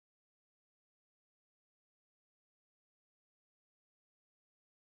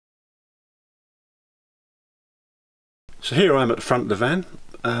So here I am at the front of the van.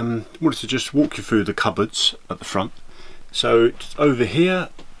 Wanted to just walk you through the cupboards at the front. So over here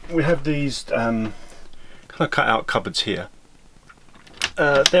we have these kind of cut out cupboards here.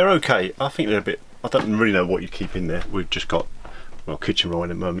 They're okay. I think they're a bit, I don't really know what you keep in there. We've just got, well, kitchen roll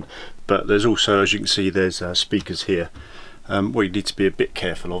in a moment, but there's also, as you can see, there's speakers here. What you need to be a bit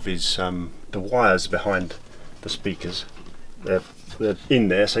careful of is the wires behind the speakers. They're in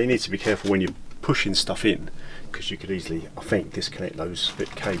there, so you need to be careful when you're pushing stuff in, because you could easily, I think, disconnect those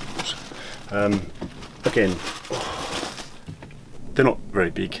bit cables. Again, they're not very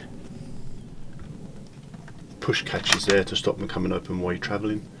big. Push catches there to stop them coming open while you're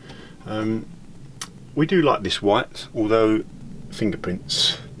travelling. We do like this white, although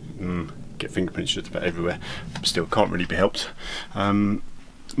fingerprints, get fingerprints just about everywhere, but still can't really be helped.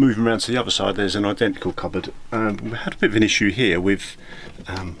 Moving around to the other side, there's an identical cupboard. We had a bit of an issue here with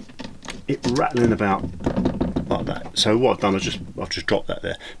it rattling about like that. So what I've done is I've just dropped that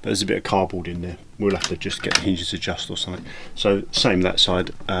there, but there's a bit of cardboard in there. We'll have to just get the hinges adjusted or something. So same that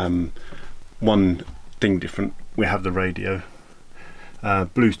side. One thing different, we have the radio,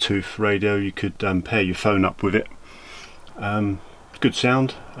 Bluetooth radio. You could pair your phone up with it. Good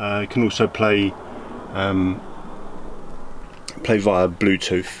sound. You can also play via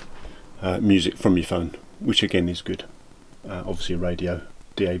Bluetooth music from your phone, which again is good. Obviously radio,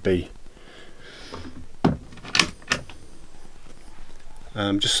 DAB.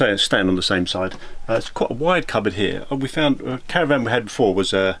 Just staying on the same side. It's quite a wide cupboard here. We found a Caravan we had before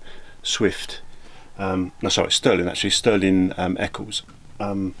was a Swift. No, sorry, Sterling actually. Sterling Eccles.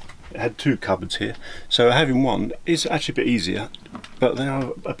 It had two cupboards here, so having one is actually a bit easier, but they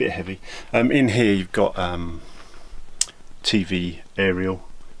are a bit heavy. In here you've got TV aerial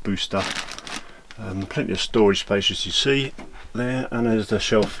booster, plenty of storage space as you see there, and there's the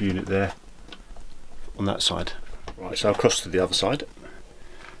shelf unit there on that side. Right, so across to the other side.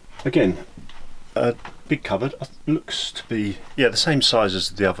 Again, a big cupboard. Looks to be, yeah, the same size as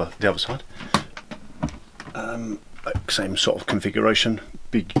the other side. Same sort of configuration.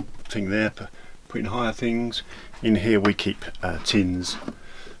 Big thing there for putting higher things. In here we keep tins,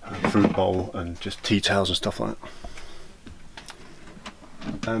 fruit bowl, and just tea towels and stuff like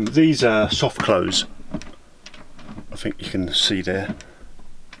that. These are soft close. I think you can see there.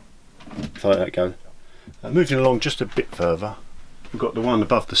 If I let that go. Moving along just a bit further, we've got the one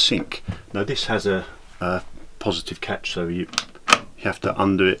above the sink. Now this has a positive catch, so you have to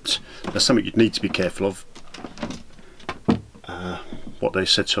undo it. That's something you'd need to be careful of. What they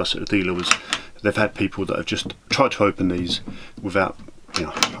said to us at the dealer was they've had people that have just tried to open these without, you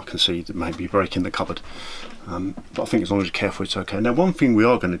know, I can see that maybe breaking the cupboard. But I think as long as you're careful, it's okay. Now one thing we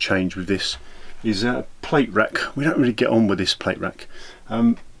are going to change with this is a plate rack. We don't really get on with this plate rack.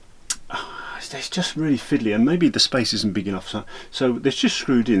 It's just really fiddly, and maybe the space isn't big enough, so it's just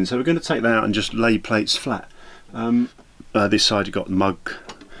screwed in. So we're going to take that out and just lay plates flat. This side you've got the mug.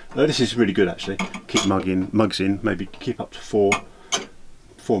 This is really good actually. Keep mugs in, maybe keep up to four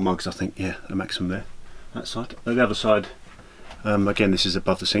mugs, I think, yeah, the maximum there. That side. The other side, again, this is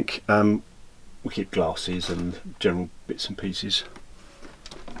above the sink. We keep glasses and general bits and pieces.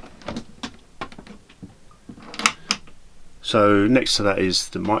 So next to that is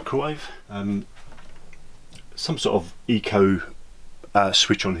the microwave. Some sort of eco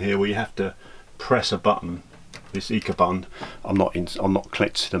switch on here where you have to press a button. This eco button, I'm not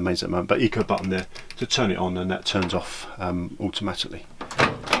connected to the mains at the moment, but eco button there to turn it on, and that turns off automatically.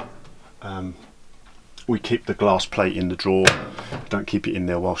 We keep the glass plate in the drawer. Don't keep it in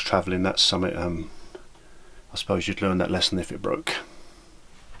there whilst travelling. That's something, I suppose you'd learn that lesson if it broke.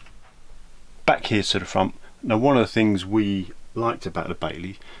 Back here to the front. Now one of the things we liked about the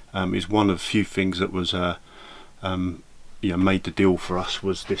Bailey is one of the few things that was you know, made the deal for us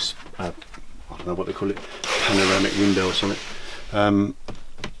was this I don't know what they call it, panoramic window or something.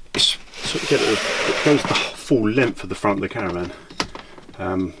 It's sort of it goes the full length of the front of the Caravan.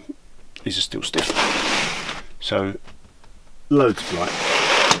 These are still stiff, so loads of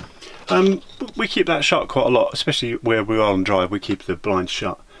light. We keep that shut quite a lot, especially where we are on drive. We keep the blinds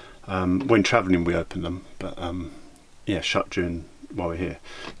shut. When travelling we open them, but yeah, shut during while we're here.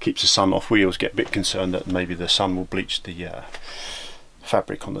 Keeps the sun off. We always get a bit concerned that maybe the sun will bleach the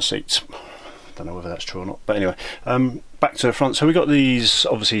fabric on the seats. Don't know whether that's true or not, but anyway, back to the front. So we got these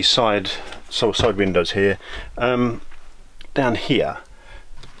obviously side windows here. Down here,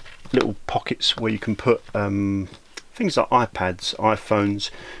 little pockets where you can put things like iPads, iPhones,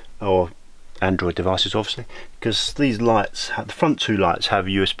 or Android devices, obviously, because these lights, the front two lights have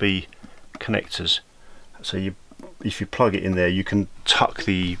USB connectors. So if you plug it in there, you can tuck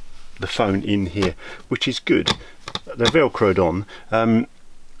the the phone in here, which is good. They're velcroed on.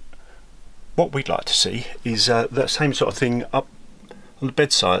 What we'd like to see is that same sort of thing up on the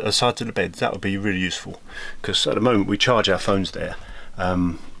bedside, the sides of the bed. That would be really useful, because at the moment we charge our phones there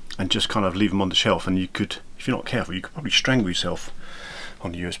and just kind of leave them on the shelf, and you could, if you're not careful, you could probably strangle yourself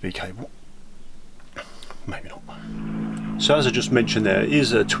on the USB cable. Maybe not. So as I just mentioned, there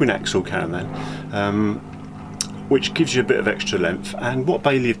is a twin axle Caravan, which gives you a bit of extra length. And what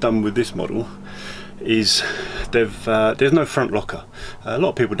Bailey have done with this model is there's no front locker. A lot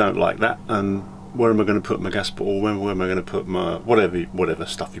of people don't like that. Where am I going to put my gas bottle? Where am I going to put my whatever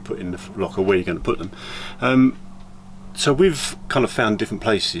stuff you put in the locker? Where are you going to put them? So we've kind of found different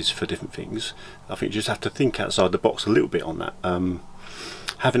places for different things. I think you just have to think outside the box a little bit on that.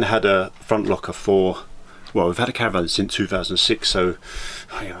 Having had a front locker for, well, we've had a Caravan since 2006, so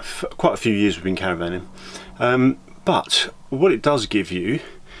you know, quite a few years we've been caravanning. But what it does give you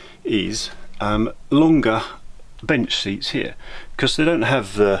is longer bench seats here, because they don't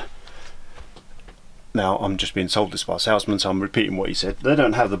have the, now I'm just being told this by a salesman, so I'm repeating what he said, they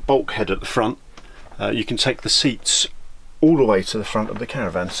don't have the bulkhead at the front. You can take the seats all the way to the front of the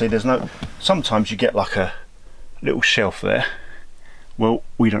Caravan. See, there's no, sometimes you get like a little shelf there. Well,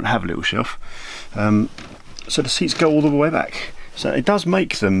 we don't have a little shelf, so the seats go all the way back. So it does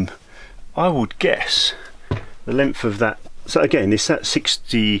make them, I would guess, the length of that. So again, it's that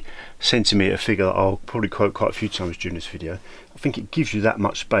 60cm figure that I'll probably quote quite a few times during this video. I think it gives you that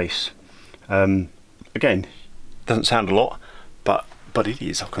much space. Again, doesn't sound a lot, but it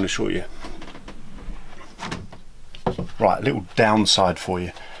is, I can assure you. Right, a little downside for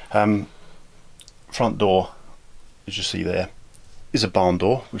you. Front door, as you see there, is a barn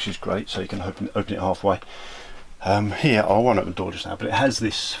door, which is great, so you can open it halfway. Here, I won't open the door just now, but it has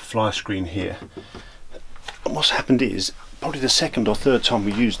this fly screen here. And what's happened is, probably the second or third time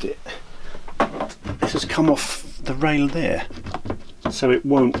we used it, this has come off the rail there, so it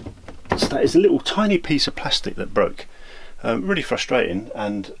won't stay. It's a little tiny piece of plastic that broke. Really frustrating,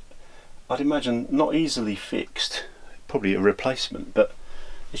 and I'd imagine not easily fixed. Probably a replacement, but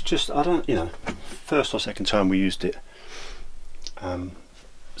it's just, I don't, you know, first or second time we used it.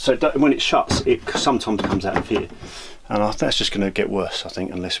 So when it shuts, it sometimes comes out of here, and that's just going to get worse, I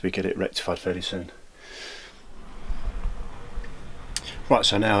think, unless we get it rectified fairly soon. Right,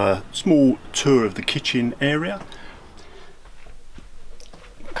 so now a small tour of the kitchen area.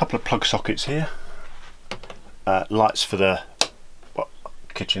 A couple of plug sockets here, lights for the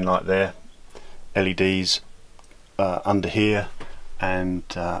kitchen light there, LEDs under here and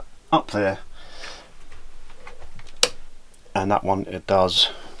up there, and that one, it does,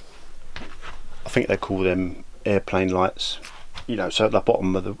 I think they call them airplane lights, you know, so at the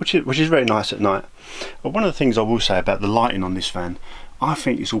bottom of the, which is very nice at night. But one of the things I will say about the lighting on this van, I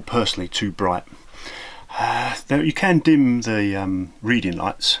think it's all personally too bright. You can dim the reading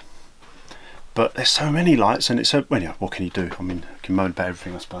lights, but there's so many lights, and it's so, well, yeah, what can you do? I mean, you can moan about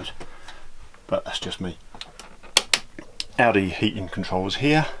everything, I suppose, but that's just me. Audi heating controls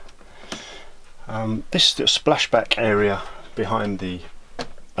here. This is the splashback area behind the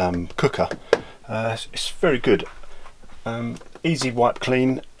cooker. It's very good. Easy wipe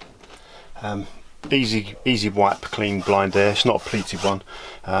clean. Easy wipe clean blind there. It's not a pleated one.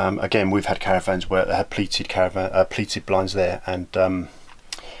 Again, we've had Caravans where they had pleated blinds there, and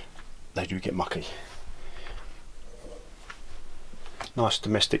they do get mucky. Nice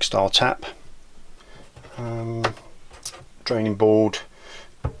domestic style tap. Draining board,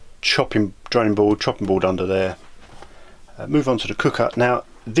 chopping board under there. Move on to the cooker. Now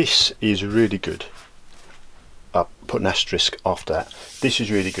this is really good. I'll put an asterisk after that. This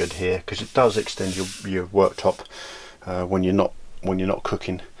is really good here because it does extend your worktop when you're not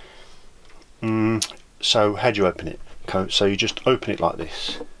cooking. So how do you open it? So you just open it like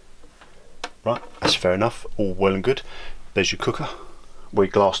this. Right, that's fair enough. All well and good. There's your cooker.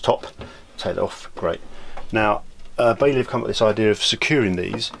 With glass top. Take that off. Great. Now Bailey have come up with this idea of securing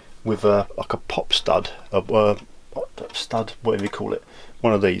these with like a pop stud, stud, whatever you call it,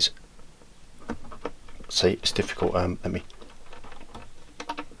 one of these. See, it's difficult.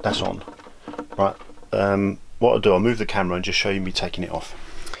 That's on. Right. What I'll do, I'll move the camera and just show you me taking it off.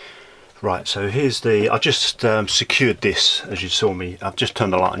 Right. So here's the. I just secured this, as you saw me. I've just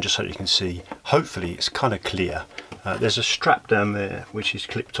turned the light on just so you can see. Hopefully, it's kind of clear. There's a strap down there which is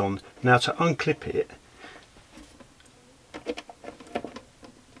clipped on. Now to unclip it,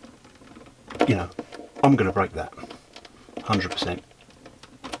 you know, I'm going to break that 100%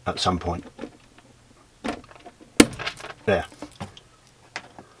 at some point. There.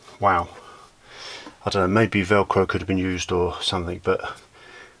 Wow. I don't know, maybe Velcro could have been used or something, but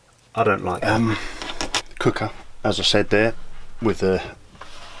I don't like cooker, as I said there, with the,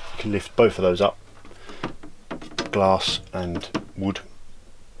 you can lift both of those up, glass and wood.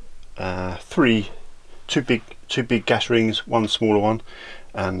 Two big gas rings, one smaller one,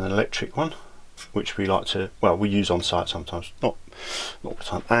 and an electric one, which we like to, well, we use on site sometimes, not all the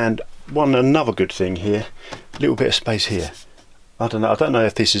time. And another good thing here, a little bit of space here. I don't know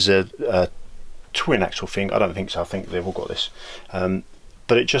if this is a twin axle thing. I don't think so. I think they've all got this,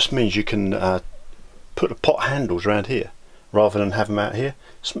 but it just means you can put the pot handles around here rather than have them out here.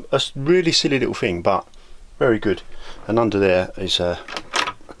 It's a really silly little thing, but very good. And under there is a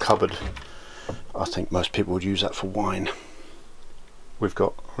cupboard. I think most people would use that for wine. We've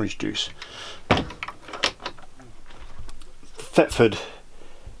got orange juice. Thetford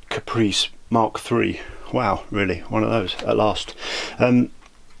Caprice Mark III. Wow, really, one of those at last.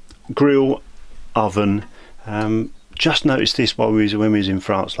 Grill, oven. Just noticed this when we was in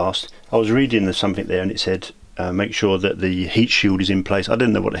France last. I was reading something there and it said make sure that the heat shield is in place. I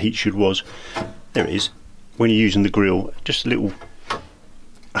didn't know what the heat shield was. There it is. When you're using the grill, just a little,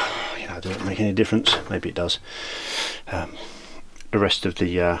 you know, does it make any difference? Maybe it does. The rest of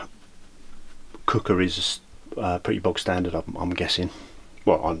the cooker is pretty bog standard, I'm guessing.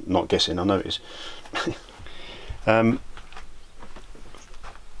 Well, I'm not guessing, I know it is.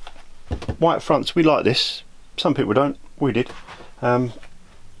 White fronts, we like this. Some people don't. We did.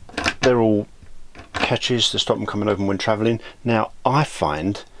 They're all catches to stop them coming open when travelling. Now I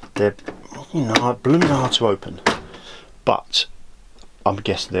find they're, you know, blooming hard to open, but I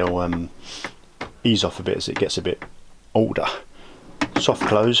guess they'll ease off a bit as it gets a bit older. Soft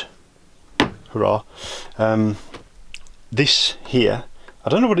close, hurrah. This here, I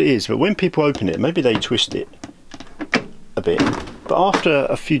don't know what it is, but when people open it, maybe they twist it a bit, but after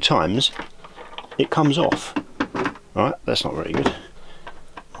a few times it comes off. Right, that's not very good.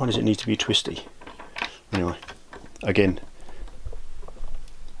 Why does it need to be twisty? Anyway, again,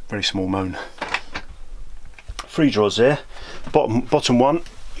 very small moan. 3 drawers there. Bottom one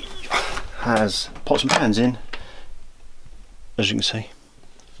has pots and pans in, as you can see,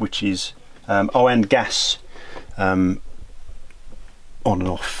 which is oh, and gas on and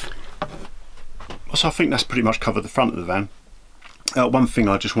off. So I think that's pretty much covered the front of the van. One thing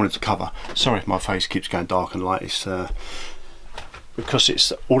I just wanted to cover, sorry if my face keeps going dark and light, it's because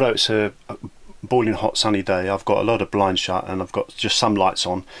it's, although it's a boiling hot sunny day, I've got a lot of blinds shut and I've got just some lights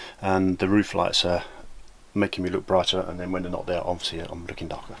on, and the roof lights are making me look brighter, and then when they're not there, obviously I'm looking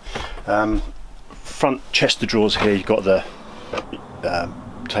darker. Front chest of drawers here, you've got the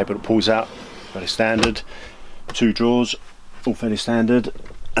table that pulls out, fairly standard. 2 drawers, all fairly standard,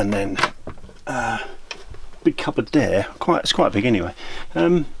 and then big cupboard there. It's quite big anyway.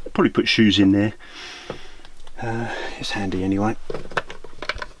 Probably put shoes in there. It's handy anyway.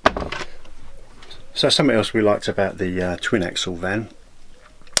 So something else we liked about the twin axle van,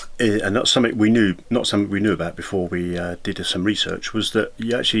 and not something we knew about before we did some research, was that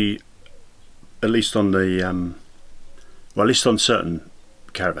you actually, at least on the well, at least on certain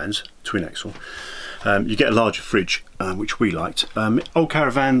caravans, twin axle, you get a larger fridge, which we liked. Old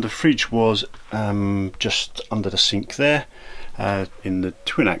Caravan, the fridge was just under the sink there. In the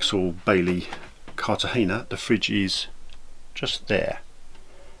twin axle Bailey Cartagena, the fridge is just there,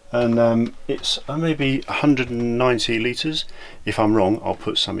 and it's maybe 190 litres. If I'm wrong, I'll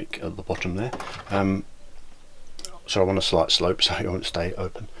put something at the bottom there. So I want a slight slope so it won't stay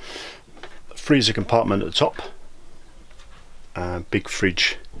open. Freezer compartment at the top, big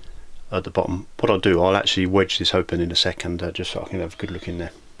fridge at the bottom. What I'll do, I'll actually wedge this open in a second, just so I can have a good look in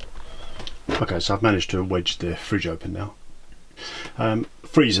there. Okay, so I've managed to wedge the fridge open now.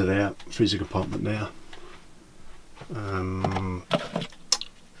 Freezer there, freezer compartment there.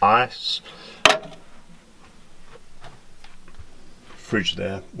 Ice. Fridge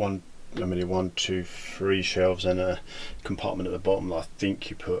there. 1, 2, 3 shelves and a compartment at the bottom. I think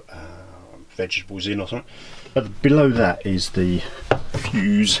you put vegetables in or something. But below that is the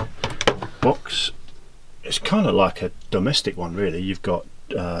fuse box. It's kind of like a domestic one really. You've got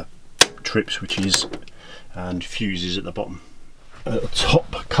trip switches and fuses at the bottom. At the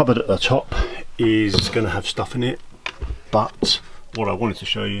top, cupboard at the top is going to have stuff in it, but what I wanted to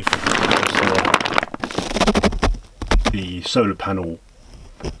show you is the solar panel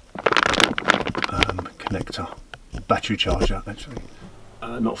connector, battery charger actually.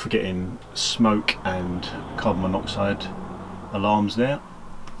 Not forgetting smoke and carbon monoxide alarms there.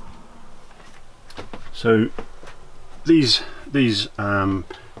 So these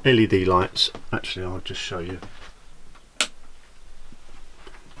LED lights, actually I'll just show you.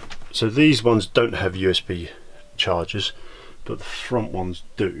 So these ones don't have USB chargers, but the front ones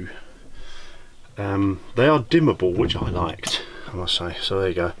do. They are dimmable, which I liked, I must say. So there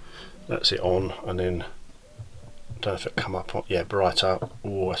you go, that's it on, and then don't know if it come up on, yeah, brighter.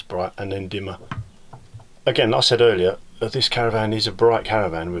 Oh, that's bright, and then dimmer. Again, like I said earlier, this Caravan is a bright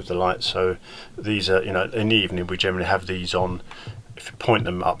Caravan with the lights, so these are, you know, in the evening we generally have these on. If you point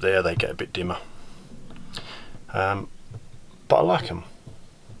them up there, they get a bit dimmer, but I like them.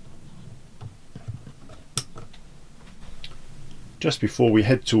 Just before we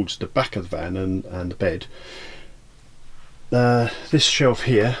head towards the back of the van and the bed, this shelf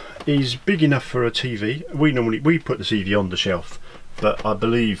here is big enough for a TV. We put the TV on the shelf, but I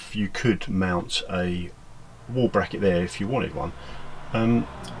believe you could mount a wall bracket there if you wanted one.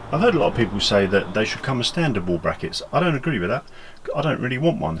 I've heard a lot of people say that they should come as standard wall brackets. I don't agree with that. I don't really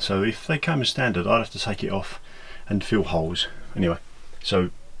want one, so if they came as standard, I'd have to take it off and fill holes anyway. So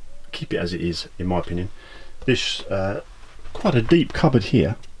keep it as it is, in my opinion. This quite a deep cupboard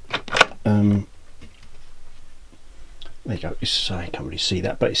here. There you go. I can't really see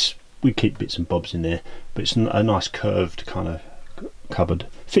that, but we keep bits and bobs in there. But it's a nice curved kind of cupboard.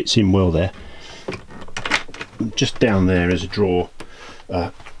 Fits in well there. Just down there is a drawer,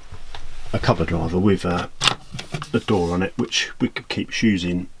 a cover driver with a door on it, which we could keep shoes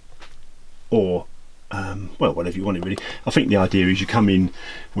in, or well, whatever you wanted really. I think the idea is you come in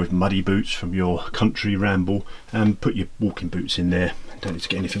with muddy boots from your country ramble and put your walking boots in there. Don't need to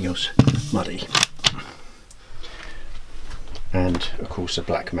get anything else muddy. And of course a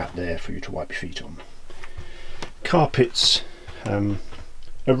black mat there for you to wipe your feet on. Carpets are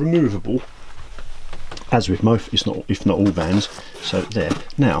removable, as with most, if not all vans. So there.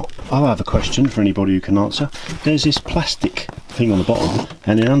 Now I have a question for anybody who can answer. There's this plastic thing on the bottom,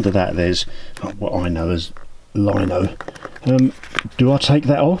 and then under that there's what I know as lino. Do I take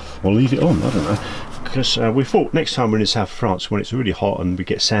that off or leave it on? I don't know, because we thought next time we're in the south of France, when it's really hot and we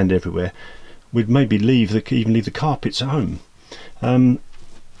get sand everywhere, we'd maybe even leave the carpets at home. But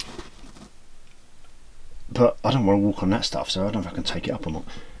I don't want to walk on that stuff, so I don't know if I can take it up or not.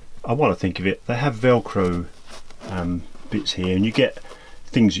 I want to think of it. They have Velcro bits here, and you get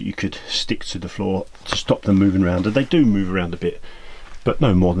things that you could stick to the floor to stop them moving around, and they do move around a bit, but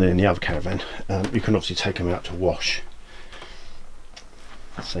no more than any other Caravan. You can obviously take them out to wash.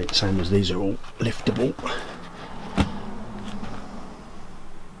 Same as these are all liftable.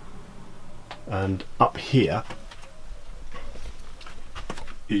 And up here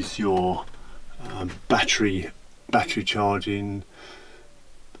is your battery charging.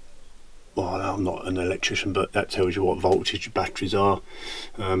 Well, I'm not an electrician, but that tells you what voltage your batteries are.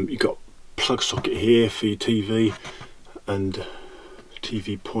 You've got plug socket here for your TV and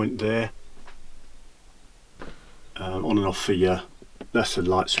TV point there. On and off for your, that's the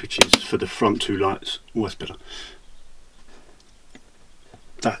light switches for the front two lights. Oh, that's better.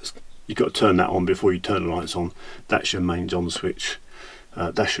 You've got to turn that on before you turn the lights on. That's your mains on switch.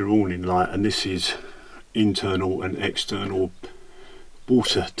 That's your awning light, and this is internal and external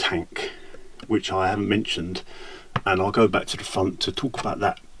water tank, which I haven't mentioned, and I'll go back to the front to talk about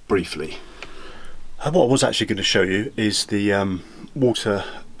that briefly. What I was actually going to show you is the water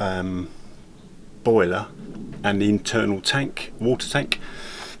boiler and the internal tank, water tank,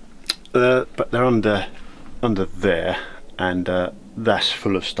 but they're under there, and that's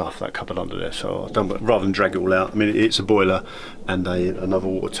full of stuff, that cupboard under there. So I don't, rather than drag it all out, I mean, it's a boiler and another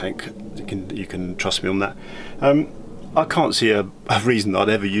water tank. You can trust me on that. I can't see a reason I'd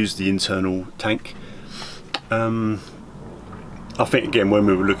ever use the internal tank. I think again, when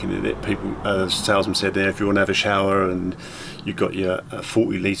we were looking at it, people, the salesman said there, if you want to have a shower and you've got your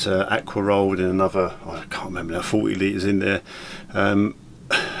 40 litre aqua rolled and another, I can't remember now, 40 litres in there.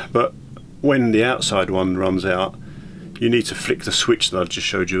 But when the outside one runs out, you need to flick the switch that I just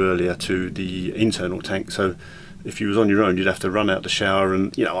showed you earlier to the internal tank. So if you was on your own, you'd have to run out the shower,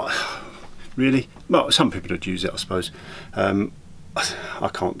 and you know, really, well, some people would use it, I suppose. I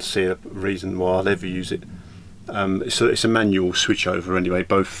can't see a reason why I'll ever use it. It's a manual switch over anyway,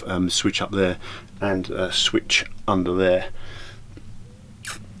 both switch up there and switch under there.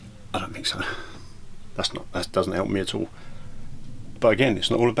 I don't think so. That doesn't help me at all. But again, it's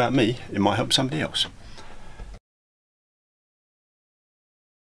not all about me, it might help somebody else.